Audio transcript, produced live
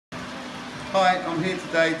Hi, I'm here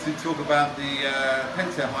today to talk about the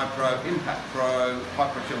Pentair Hypro Impact Pro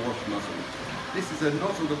High Pressure Wash Nozzle. This is a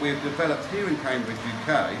nozzle that we've developed here in Cambridge,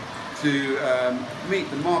 UK to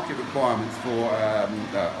meet the market requirements for a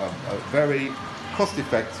very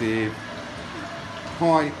cost-effective,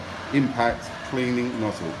 high-impact cleaning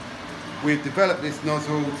nozzle. We've developed this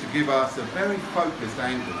nozzle to give us a very focused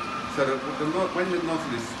angle, so that when the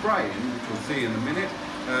nozzle is spraying, which we'll see in a minute,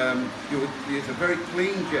 it's a very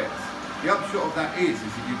clean jet. The upshot of that is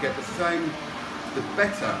that you get the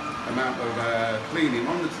better amount of cleaning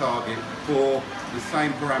on the target for the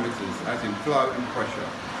same parameters as in flow and pressure.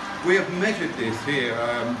 We have measured this here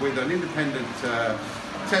with an independent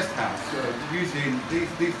test house using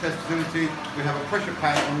these test facilities. We have a pressure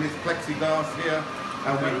pad on this plexiglass here,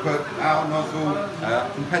 and we put our nozzle,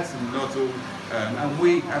 competitive nozzle, and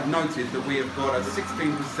we have noted that we have got a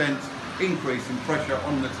 16% increase in pressure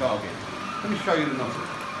on the target. Let me show you the nozzle.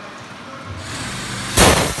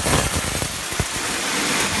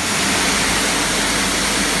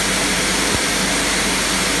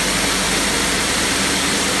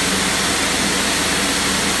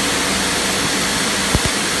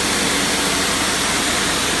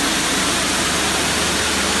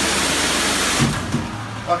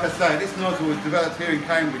 Like I say, this nozzle was developed here in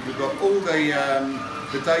Cambridge. We've got all the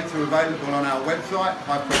data available on our website,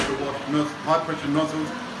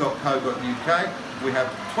 hypressurenozzles.co.uk. We have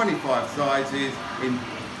 25 sizes in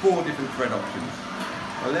 4 different thread options.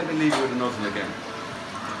 Well, let me leave you with the nozzle again.